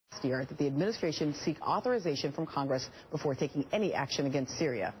last year that the administration seek authorization from Congress before taking any action against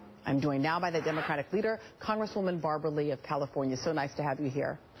Syria. I'm joined now by the Democratic leader, Congresswoman Barbara Lee of California. So nice to have you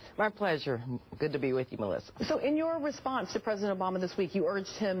here. My pleasure. Good to be with you, Melissa. So in your response to President Obama this week, you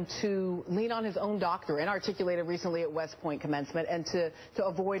urged him to lean on his own doctrine, articulated recently at West Point commencement, and to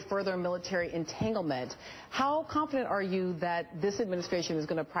avoid further military entanglement. How confident are you that this administration is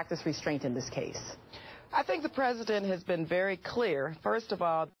going to practice restraint in this case? I think the president has been very clear. First of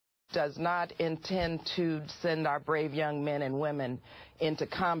all, does not intend to send our brave young men and women into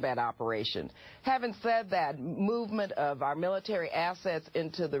combat operation. Having said that, movement of our military assets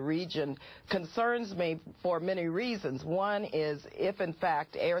into the region concerns me for many reasons. One is if, in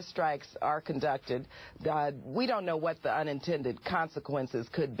fact, airstrikes are conducted, we don't know what the unintended consequences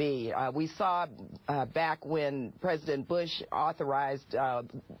could be. We saw back when President Bush authorized,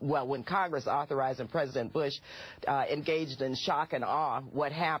 when Congress authorized and President Bush engaged in shock and awe,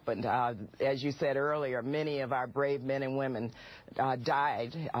 what happened. As you said earlier, many of our brave men and women died.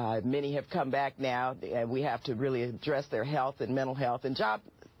 Many have come back now, and we have to really address their health and mental health and job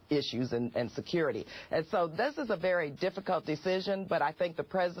issues and security. And so this is a very difficult decision, but I think the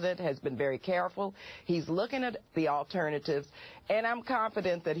president has been very careful. He's looking at the alternatives, and I'm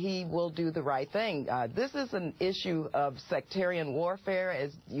confident that he will do the right thing. This is an issue of sectarian warfare,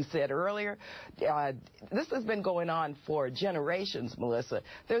 as you said earlier. This has been going on for generations, Melissa.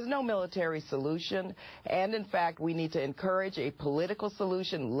 There's no military solution, and in fact, we need to encourage a political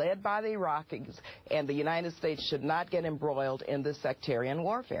solution led by the Iraqis, and the United States should not get embroiled in this sectarian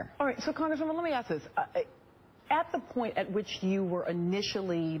warfare. All right, so Congresswoman, let me ask this. At the point at which you were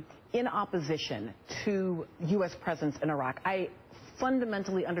initially in opposition to U.S. presence in Iraq, I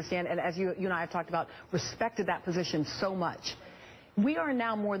fundamentally understand, and as you and I have talked about, respected that position so much. We are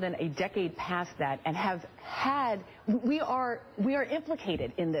now more than a decade past that and we are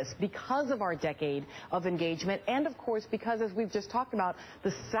implicated in this because of our decade of engagement and, of course, because, as we've just talked about,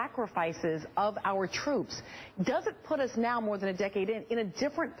 the sacrifices of our troops. Does it put us now, more than a decade in a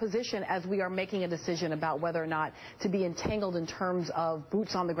different position as we are making a decision about whether or not to be entangled in terms of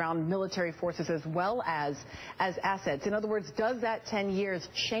boots on the ground military forces as well as assets? In other words, does that 10 years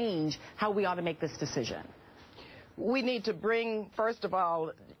change how we ought to make this decision? We need to bring, first of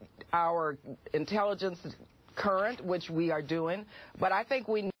all, our intelligence current, which we are doing, but I think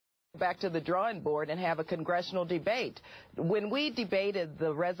we need to go back to the drawing board and have a congressional debate. When we debated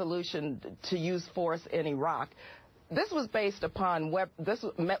the resolution to use force in Iraq, this was based upon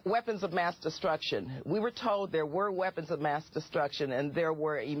weapons of mass destruction. We were told there were weapons of mass destruction and there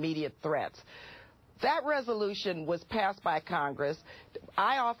were immediate threats. That resolution was passed by Congress.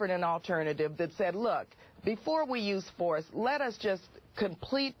 I offered an alternative that said, look, before we use force, let us just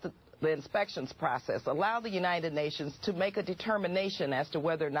complete the inspections process, allow the United Nations to make a determination as to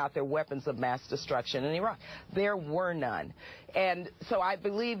whether or not there are weapons of mass destruction in Iraq. There were none. And so I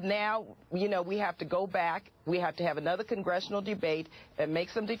believe now, we have to go back. We have to have another congressional debate and make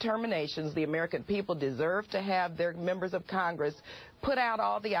some determinations. The American people deserve to have their members of Congress put out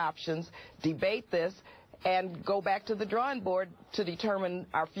all the options, debate this, and go back to the drawing board to determine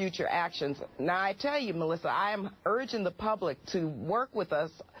our future actions. Now, I tell you, Melissa, I am urging the public to work with us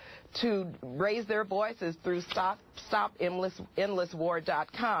to raise their voices through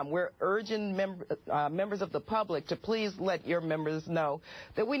StopEndlessWar.com. We're urging members of the public to please let your members know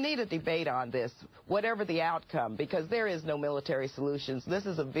that we need a debate on this, whatever the outcome, because there is no military solutions. This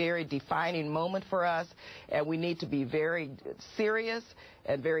is a very defining moment for us, and we need to be very serious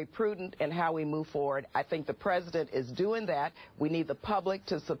and very prudent in how we move forward. I think the president is doing that. We need the public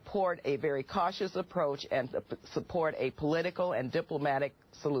to support a very cautious approach and support a political and diplomatic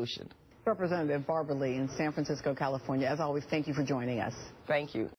solution. Representative Barbara Lee in San Francisco, California, as always, thank you for joining us. Thank you.